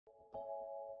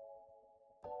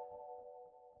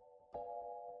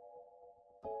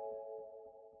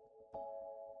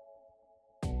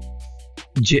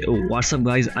What's up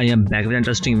guys, I am back with an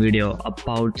interesting video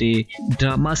about the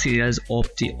drama series of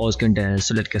the Ozcan Deniz.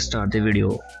 So let's get started the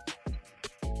video.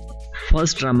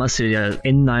 First drama serial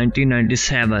in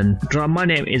 1997. Drama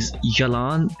name is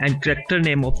Yalan and character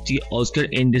name of the Oscar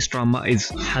in this drama is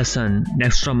Hasan.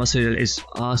 Next drama serial is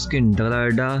Aşkın,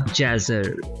 Dağlarda,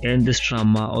 Gezer. In this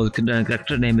drama, Oscar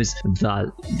character name is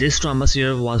Zal. This drama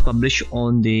serial was published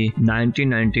on the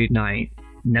 1999.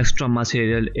 Next drama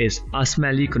serial is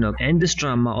Asmalı, Konak. In this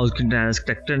drama, Ozcan Deniz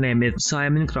character name is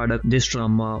Seymen. This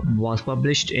drama was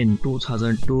published in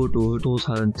 2002 to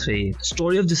 2003.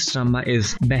 Story of this drama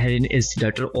is Baran is the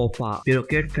daughter of a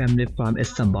bureaucrat family from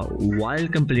Istanbul. While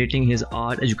completing his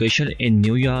art education in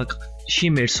New York,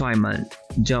 she met Seymen.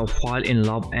 They fall in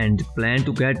love and plan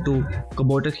to get to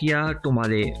Kapadokya to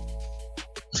marry.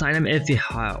 Seymen is the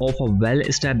heir of a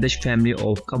well-established family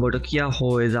of Kapadokya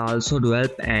who is also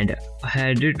developed and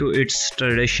adhered to its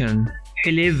tradition.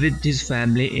 He lived with his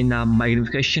family in a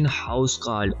magnificent house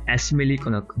called Asmalı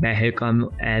Konak. Bekir came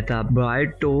as a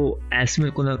bride to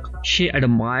Asmalı Konak. She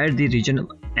admired the region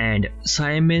and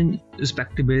Seymen's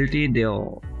respectability there.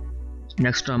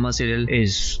 Next drama serial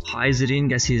is Haziran.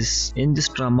 In this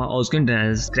drama, Ozcan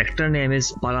Deniz's character name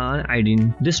is Baran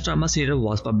Aydın. This drama serial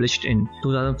was published in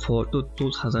 2004 to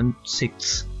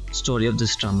 2006. Story of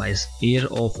this drama is year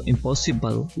of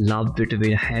impossible love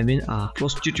between Havin, a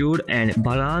prostitute, and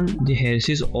Baran, the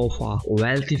heiress of a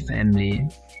wealthy family.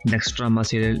 Next drama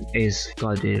serial is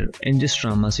Kader. In this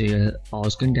drama serial,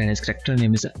 Ozcan Deniz's character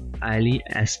name is Ali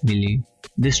Asyalı.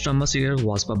 This drama serial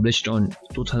was published on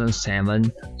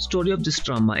 2007. Story of this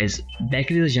drama is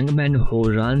Bekir is a young man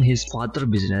who runs his father's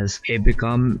business. He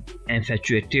becomes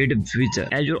infatuated with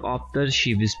Azure after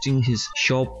she visiting his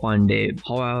shop one day.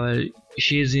 However,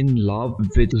 she is in love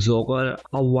with Ugur,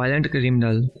 a violent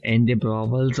criminal, and the brave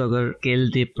Ugur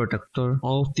kills the protector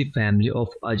of the family of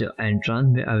Azure and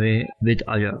runs away with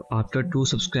Azure. After two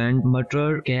subsequent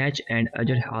murder catch and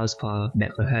Azure asks for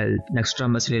Bekir help. Next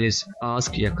drama serial is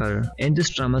Aşk Yakar. In this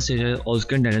drama serial,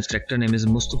 Ozcan Deniz's character name is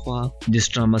Mustafa. This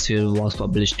drama serial was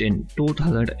published in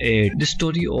 2008. The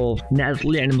story of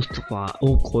Nazli and Mustafa,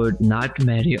 who could not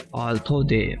marry although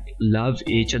they loved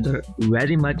each other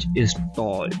very much, is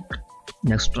told.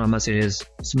 Next drama series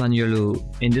Samanyolu.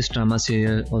 In this drama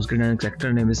serial, Ozcan Deniz's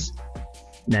character name is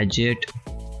Nejat.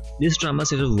 This drama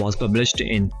serial was published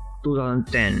in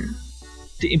 2010.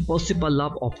 The impossible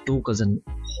love of two cousins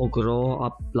who grow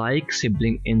up like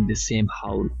siblings in the same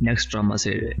house. Next drama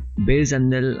serial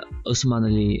Bezandel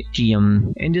Osmanlı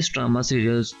Kıyam. In this drama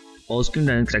serial, Ozcan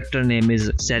Deniz's character name is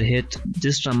Serhat.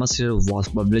 This drama serial was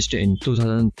published in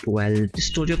 2012. The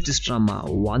story of this drama,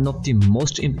 one of the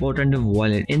most important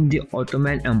violence in the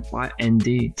Ottoman Empire in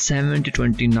the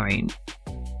 1729.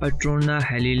 Patrona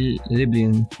Halil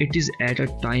Rebellion. It is at a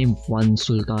time when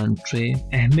Sultan Trey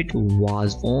Ahmed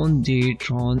was on the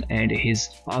throne and his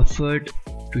effort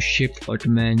to shift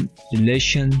Ottoman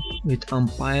relations with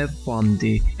empire from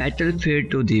the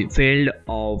battlefield to the field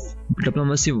of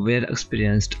diplomacy were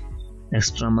experienced.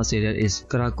 Next drama serial is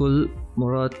Karakul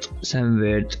Murat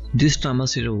Samved. This drama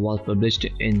serial was published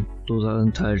in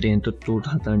 2013 to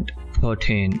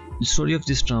 2014. The story of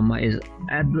this drama is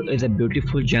Abdul is a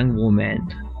beautiful young woman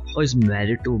who is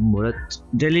married to Murat.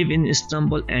 They live in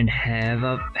Istanbul and have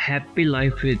a happy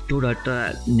life with two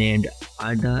daughters named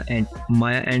Ada and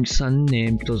Maya and son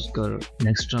named Ozgur.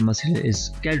 Next drama serial is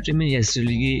Kadrimin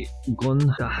Yazilgi Gun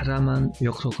Kahraman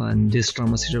Yokrokan. This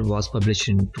drama serial was published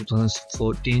in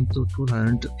 2014 to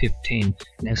 2015.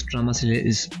 Next drama serial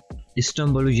is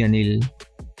Istanbul Yanil.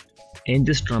 In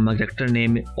this drama, character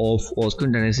name of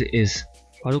Ozcan Deniz is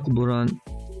Faruk Buran.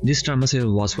 This drama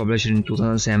serial was published in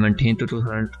 2017 to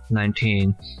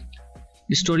 2019.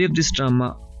 The story of this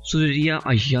drama, Surya,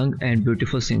 a young and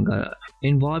beautiful singer,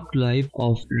 involved life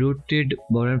of rooted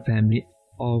Baran family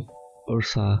of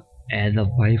Ursa as the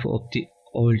wife of the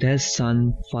oldest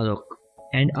son Faruk,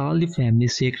 and all the family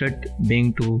secret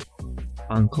being to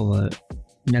uncover.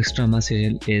 Next drama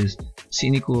serial is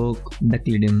Seni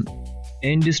Bekir.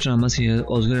 In this drama serial,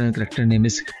 Ozcan's character name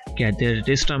is Kader.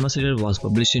 This drama serial was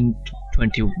published in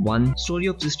 2021. Story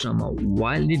of this drama,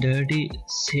 while the dirty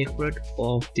secret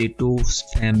of the two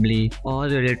family are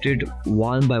related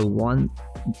one by one,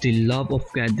 the love of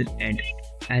Kader and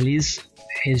Alice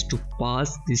has to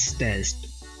pass this test.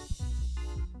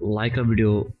 Like our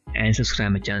video and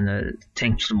subscribe my channel.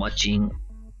 Thanks for watching.